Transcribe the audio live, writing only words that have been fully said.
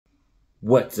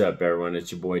What's up, everyone?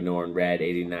 It's your boy Norn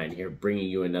Rad89 here, bringing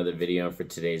you another video. And for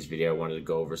today's video, I wanted to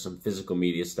go over some physical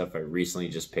media stuff I recently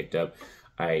just picked up.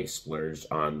 I splurged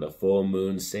on the full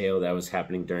moon sale that was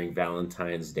happening during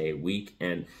Valentine's Day week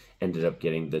and ended up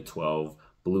getting the 12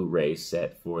 Blu-ray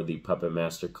set for the Puppet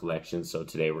Master collection. So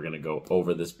today we're going to go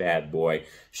over this bad boy,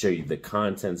 show you the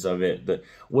contents of it,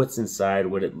 what's inside,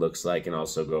 what it looks like, and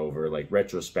also go over like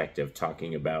retrospective,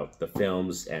 talking about the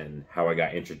films and how I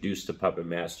got introduced to Puppet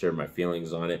Master, my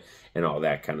feelings on it, and all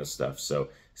that kind of stuff. So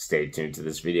stay tuned to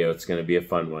this video. It's going to be a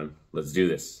fun one. Let's do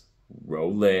this.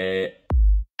 Roll it.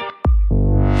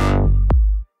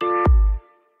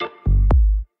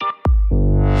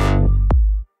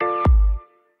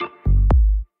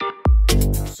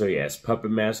 So yes,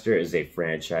 Puppet Master is a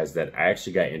franchise that I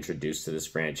actually got introduced to this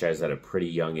franchise at a pretty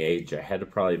young age. I had to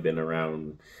probably been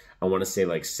around, I want to say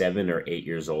like 7 or 8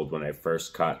 years old when I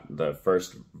first caught the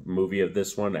first movie of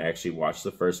this one. I actually watched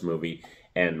the first movie,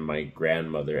 and my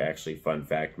grandmother, actually, fun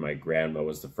fact, my grandma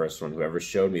was the first one who ever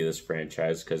showed me this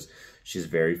franchise because she's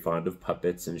very fond of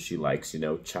puppets and she likes, you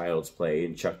know, Child's Play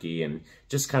and Chucky and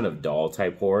just kind of doll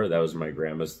type horror. That was my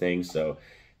grandma's thing. So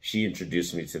she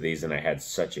introduced me to these, and I had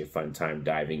such a fun time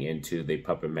diving into the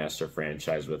Puppet Master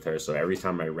franchise with her. So every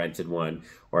time I rented one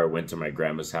or I went to my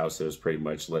grandma's house, it was pretty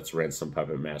much, let's rent some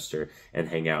Puppet Master and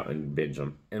hang out and binge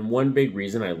them. And one big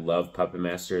reason I love Puppet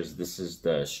Master is this is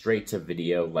the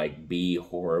straight-to-video, like B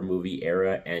horror movie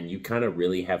era, and you kind of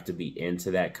really have to be into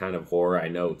that kind of horror. I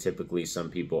know typically some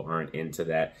people aren't into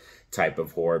that type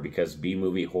of horror because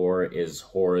B-movie horror is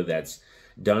horror that's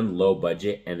done low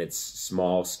budget and it's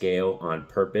small scale on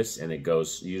purpose, and it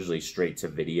goes usually straight to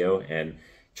video. And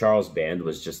Charles Band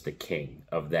was just the king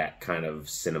of that kind of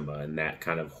cinema and that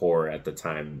kind of horror at the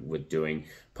time, with doing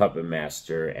Puppet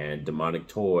Master and Demonic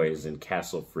Toys and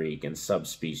Castle Freak and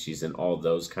Subspecies and all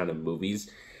those kind of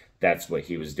movies. That's what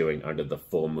he was doing under the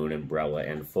Full Moon umbrella,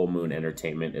 and Full Moon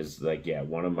Entertainment is, like, yeah,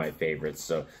 one of my favorites.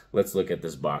 So let's look at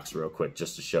this box real quick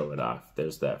just to show it off.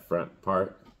 There's that front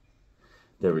part.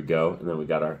 There we go. And then we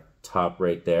got our top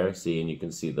right there. See, and you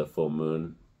can see the full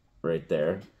moon right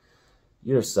there.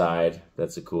 Your side,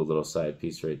 that's a cool little side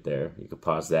piece right there. You can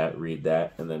pause that, read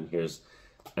that. And then here's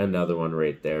another one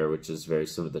right there, which is very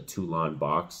similar to the Toulon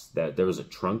box. That there was a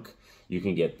trunk. You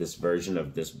can get this version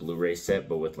of this Blu-ray set,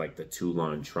 but with like the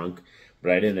Toulon trunk.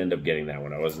 But I didn't end up getting that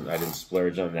one. I didn't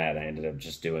splurge on that. I ended up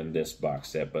just doing this box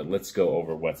set. But let's go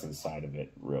over what's inside of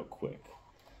it real quick.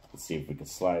 Let's see if we can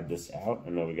slide this out. I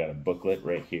know we got a booklet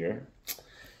right here.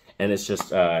 And it's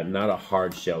just not a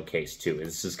hard shell case too.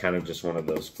 This is kind of just one of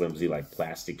those flimsy like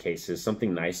plastic cases.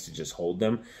 Something nice to just hold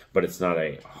them, but it's not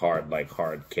a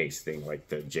hard case thing like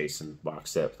the Jason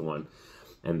box set one.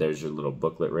 And there's your little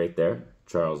booklet right there.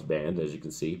 Charles Band, as you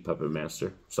can see, Puppet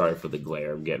Master. Sorry for the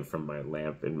glare I'm getting from my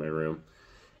lamp in my room.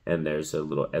 And there's a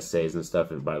little essays and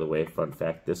stuff. And by the way, fun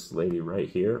fact, this lady right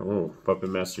here, oh, Puppet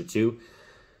Master 2.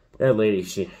 That lady,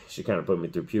 she kind of put me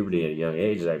through puberty at a young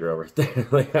age, that girl right there.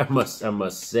 Like, I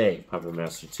must say, Puppet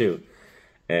Master 2.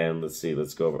 And let's see,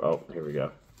 let's go over, oh, here we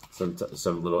go.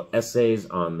 Some little essays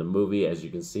on the movie, as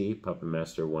you can see, Puppet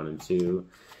Master 1 and 2.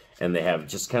 And they have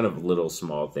just kind of little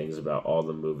small things about all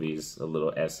the movies, a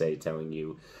little essay telling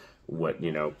you what,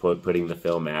 you know, putting the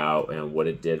film out and what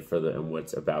it did for and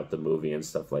what's about the movie and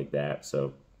stuff like that.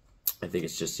 So I think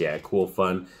it's just, yeah, a cool,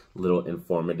 fun, little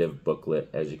informative booklet.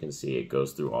 As you can see, it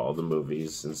goes through all the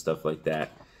movies and stuff like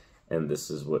that. And this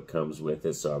is what comes with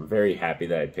it. So I'm very happy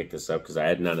that I picked this up because I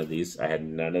had none of these. I had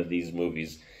none of these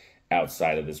movies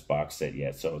outside of this box set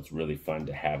yet. So it's really fun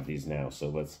to have these now. So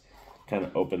let's kind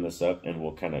of open this up and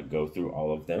we'll kind of go through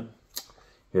all of them.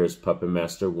 Here's Puppet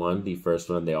Master 1, the first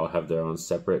one. They all have their own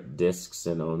separate discs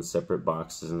and own separate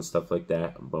boxes and stuff like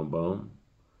that. Boom, boom.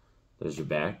 There's your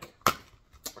back.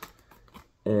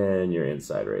 And your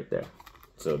inside right there.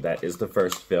 So that is the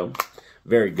first film.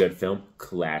 Very good film.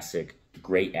 Classic.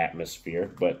 Great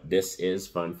atmosphere. But this is,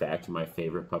 fun fact, my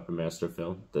favorite Puppet Master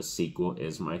film. The sequel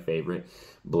is my favorite.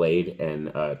 Blade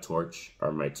and Torch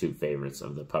are my two favorites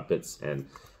of the puppets. And,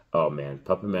 oh man,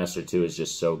 Puppet Master 2 is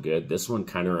just so good. This one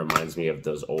kind of reminds me of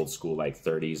those old school, like,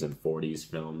 30s and 40s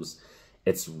films.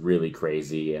 It's really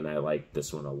crazy, and I like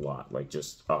this one a lot. Like,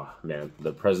 just, oh, man,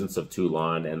 the presence of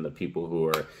Toulon and the people who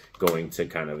are going to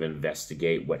kind of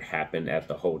investigate what happened at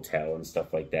the hotel and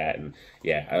stuff like that. And,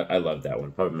 yeah, I love that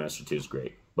one. Puppet Master 2 is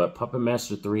great. But Puppet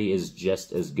Master 3 is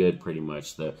just as good, pretty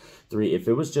much. The 3, if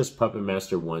it was just Puppet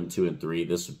Master 1, 2, and 3,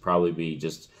 this would probably be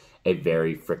just a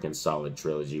very freaking solid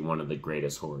trilogy, one of the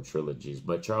greatest horror trilogies.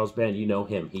 But Charles Band, you know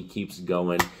him. He keeps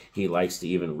going. He likes to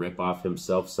even rip off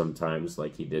himself sometimes,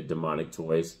 like he did Demonic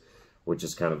Toys, which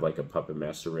is kind of like a Puppet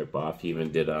Master rip-off. He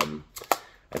even did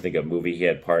I think a movie he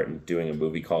had part in doing a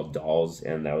movie called Dolls,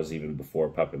 and that was even before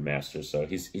Puppet Master. So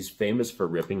he's famous for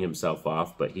ripping himself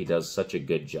off, but he does such a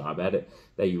good job at it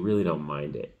that you really don't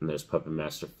mind it. And there's Puppet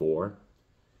Master 4,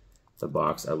 the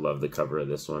box. I love the cover of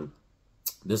this one.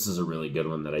 This is a really good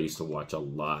one that I used to watch a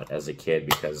lot as a kid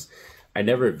because I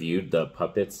never viewed the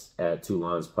puppets,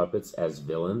 Toulon's puppets, as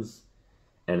villains.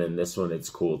 And in this one, it's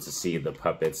cool to see the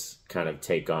puppets kind of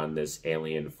take on this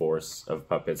alien force of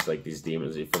puppets, like these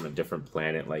demons from a different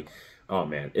planet. Like, oh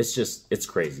man, it's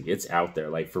crazy. It's out there,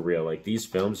 like for real. Like these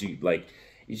films, you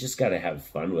just got to have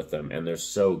fun with them. And they're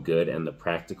so good. And the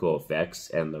practical effects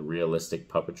and the realistic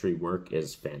puppetry work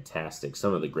is fantastic.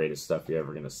 Some of the greatest stuff you're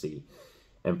ever going to see.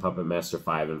 And Puppet Master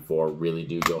 5 and 4 really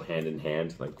do go hand in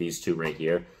hand. Like these two right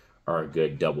here are a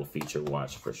good double feature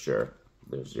watch for sure.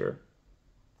 There's your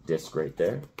disc right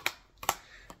there.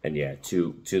 And yeah,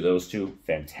 to those two,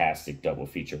 fantastic double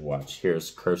feature watch. Here's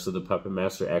Curse of the Puppet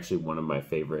Master, actually one of my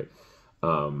favorite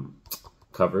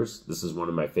covers. This is one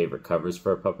of my favorite covers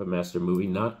for a Puppet Master movie.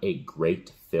 Not a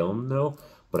great film though,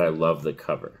 but I love the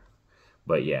cover.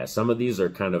 But yeah, some of these are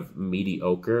kind of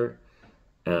mediocre.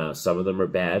 Some of them are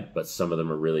bad, but some of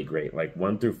them are really great. Like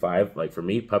 1 through 5, like for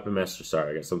me, Puppet Master,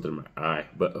 sorry, I got something in my eye,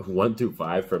 but 1 through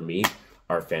 5 for me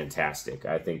are fantastic.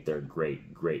 I think they're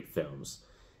great films.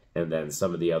 And then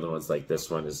some of the other ones, like this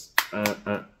one is,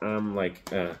 I'm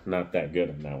like, not that good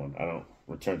on that one. I don't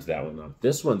return to that one though.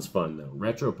 This one's fun though.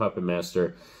 Retro Puppet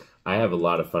Master, I have a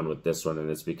lot of fun with this one, and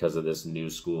it's because of this new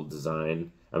school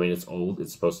design. I mean, it's old,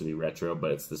 it's supposed to be retro,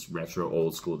 but it's this retro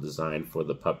old school design for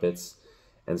the puppets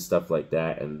and stuff like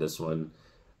that. And this one,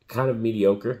 kind of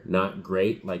mediocre, not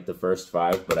great like the first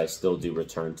 5, but I still do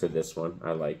return to this one.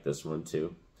 I like this one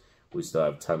too. We still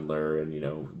have Tunneler and, you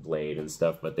know, Blade and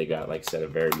stuff, but they got, like I said, a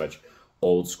very much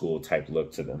old school type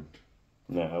look to them.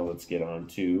 Now let's get on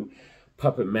to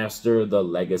Puppet Master, The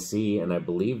Legacy, and I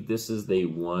believe this is the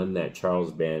one that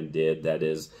Charles Band did that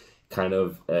is kind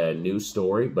of a new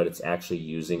story, but it's actually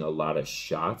using a lot of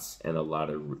shots and a lot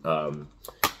of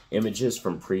images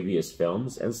from previous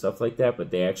films and stuff like that, but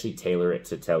they actually tailor it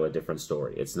to tell a different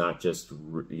story. It's not just,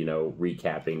 you know,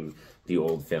 recapping the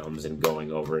old films and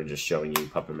going over and just showing you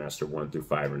Puppet Master 1 through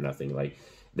 5 or nothing. Like,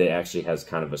 they actually has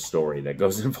kind of a story that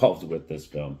goes involved with this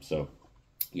film. So,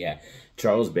 yeah,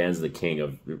 Charles Band's the king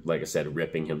of, like I said,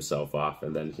 ripping himself off.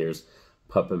 And then here's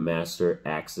Puppet Master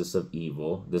Axis of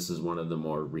Evil. This is one of the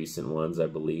more recent ones, I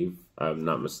believe. I'm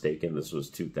not mistaken. This was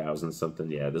 2000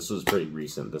 something. Yeah, this was pretty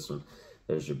recent, this one.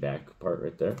 There's your back part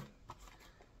right there.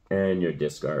 And your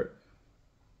disc art.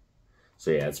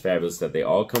 So yeah, it's fabulous that they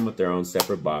all come with their own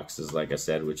separate boxes, like I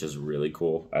said, which is really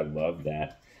cool. I love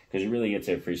that. Because you really get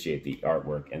to appreciate the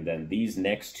artwork. And then these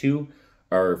next two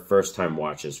are first-time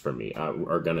watches for me.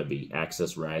 Are going to be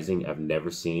Axis Rising. I've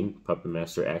never seen Puppet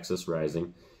Master Axis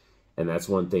Rising. And that's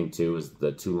one thing, too, is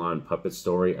the Toulon puppet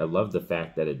story. I love the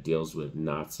fact that it deals with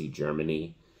Nazi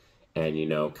Germany. And, you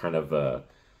know, kind of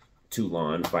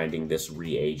Toulon finding this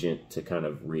reagent to kind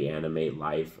of reanimate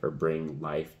life or bring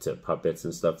life to puppets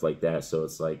and stuff like that. So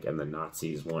it's like, and the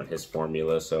Nazis want his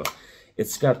formula. So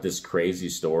it's got this crazy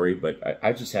story, but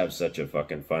I just have such a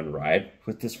fucking fun ride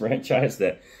with this franchise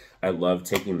that I love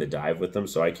taking the dive with them.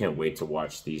 So I can't wait to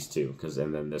watch these two.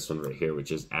 And then this one right here,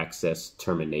 which is Access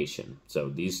Termination. So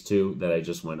these two that I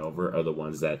just went over are the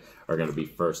ones that are going to be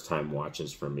first time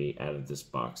watches for me out of this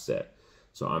box set.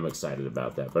 So I'm excited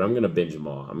about that. But I'm going to binge them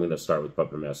all. I'm going to start with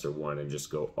Puppet Master 1 and just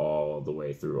go all the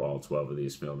way through all 12 of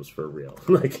these films for real.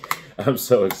 Like, I'm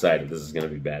so excited. This is going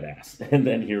to be badass. And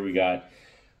then here we got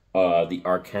the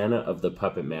Arcana of the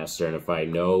Puppet Master. And if I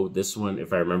know, this one,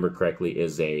 if I remember correctly,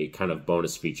 is a kind of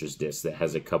bonus features disc that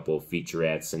has a couple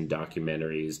featurettes and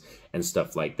documentaries and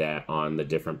stuff like that on the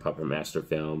different Puppet Master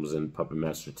films and Puppet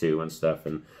Master 2 and stuff.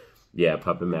 And yeah,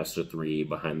 Puppet Master 3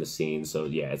 behind the scenes. So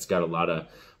yeah, it's got a lot of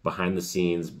behind the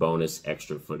scenes bonus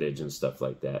extra footage and stuff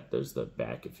like that. There's the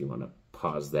back if you want to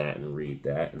pause that and read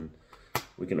that. And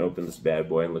we can open this bad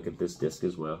boy and look at this disc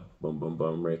as well. Boom, boom,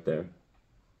 boom right there.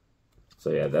 So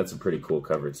yeah, that's a pretty cool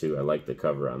cover too. I like the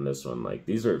cover on this one. Like,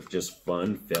 these are just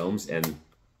fun films, and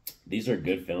these are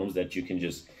good films that you can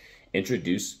just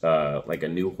introduce like a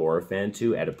new horror fan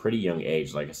to at a pretty young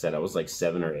age. Like I said, I was like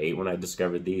 7 or 8 when I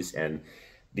discovered these, and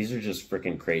these are just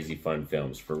freaking crazy fun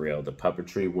films for real. The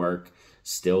puppetry work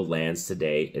still lands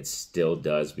today. It still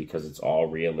does because it's all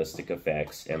realistic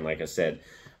effects. And like I said,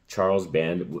 Charles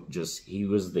Band, he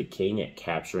was the king at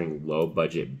capturing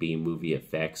low-budget B-movie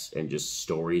effects and just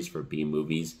stories for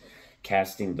B-movies,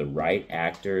 casting the right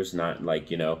actors, not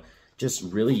like, you know, just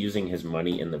really using his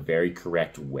money in the very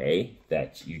correct way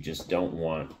that you just don't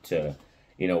want to,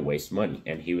 waste money.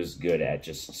 And he was good at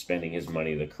just spending his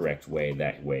money the correct way.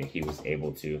 That way he was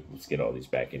able to, let's get all these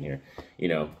back in here,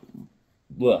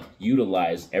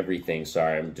 utilize everything.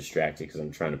 Sorry, I'm distracted because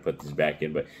I'm trying to put this back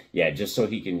in. But yeah, just so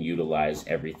he can utilize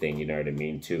everything, you know what I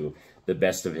mean, to the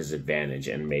best of his advantage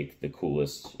and make the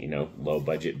coolest, low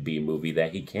budget B movie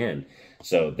that he can.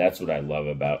 So that's what I love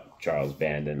about Charles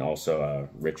Band, and also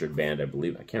Richard Band, I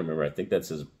believe. I can't remember. I think that's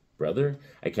his brother.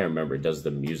 I can't remember. Does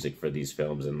the music for these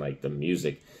films, and like the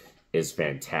music is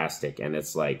fantastic. And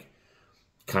it's like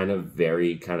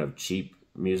very cheap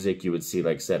music you would see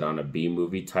like set on a B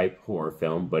movie type horror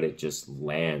film, but it just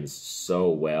lands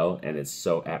so well, and it's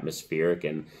so atmospheric,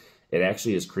 and it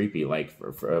actually is creepy. Like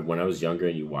for when I was younger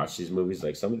and you watch these movies,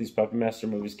 like some of these Puppet Master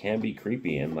movies can be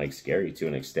creepy and like scary to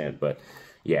an extent. But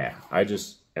yeah, I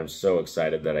just am so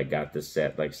excited that I got this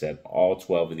set. Like I said, all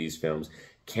 12 of these films.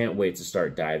 Can't wait to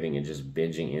start diving and just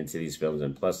binging into these films.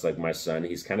 And plus, like my son,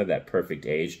 he's kind of that perfect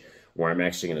age where I'm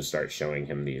actually going to start showing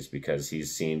him these, because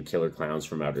he's seen Killer Clowns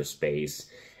from Outer Space,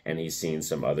 and he's seen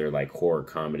some other like horror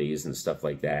comedies and stuff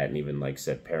like that, and even like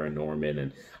said Paranorman.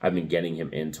 And I've been getting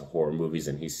him into horror movies,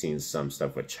 and he's seen some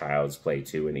stuff with Child's Play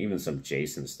too, and even some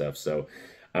Jason stuff. So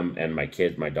and my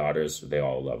kids, my daughters, they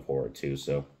all love horror too.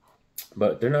 So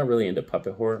but they're not really into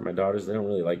puppet horror. My daughters, they don't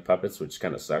really like puppets, which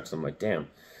kind of sucks. I'm like, damn.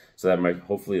 So that might,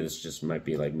 hopefully this just might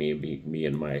be like me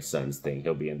and my son's thing.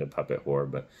 He'll be into puppet horror.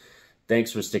 But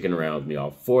thanks for sticking around with me all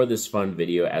for this fun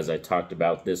video as I talked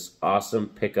about this awesome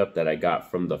pickup that I got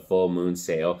from the full moon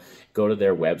sale. Go to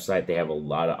their website. They have a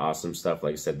lot of awesome stuff.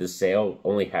 Like I said, this sale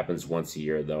only happens once a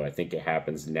year, though. I think it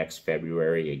happens next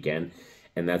February again.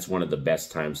 And that's one of the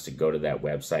best times to go to that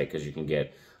website, because you can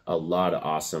get a lot of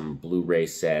awesome Blu-ray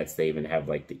sets. They even have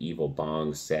like the Evil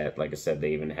Bong set. Like I said,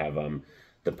 they even have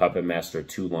the Puppet Master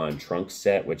Toulon trunk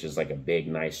set, which is like a big,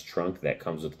 nice trunk that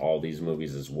comes with all these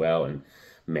movies as well. And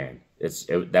man,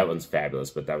 that one's fabulous,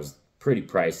 but that was pretty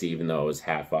pricey, even though it was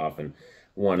half off, and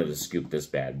wanted to scoop this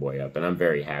bad boy up. And I'm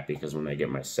very happy, because when I get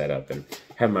my setup and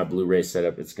have my Blu-ray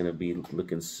setup, it's going to be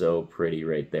looking so pretty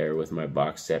right there with my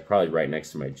box set, probably right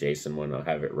next to my Jason one. I'll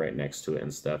have it right next to it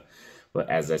and stuff. But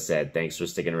as I said, thanks for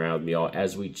sticking around with me all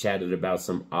as we chatted about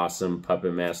some awesome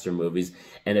Puppet Master movies.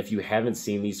 And if you haven't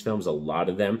seen these films, a lot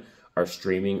of them are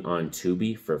streaming on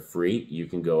Tubi for free. You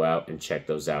can go out and check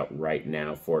those out right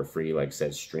now for free. Like I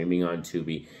said, streaming on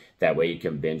Tubi. That way you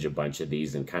can binge a bunch of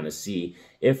these and kind of see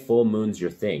if Full Moon's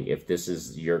your thing. If this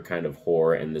is your kind of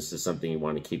horror and this is something you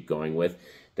want to keep going with,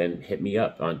 then hit me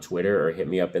up on Twitter or hit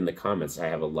me up in the comments. I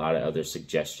have a lot of other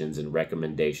suggestions and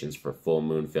recommendations for Full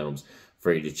Moon films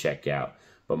for you to check out.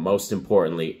 But most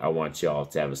importantly, I want y'all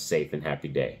to have a safe and happy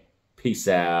day. Peace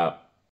out.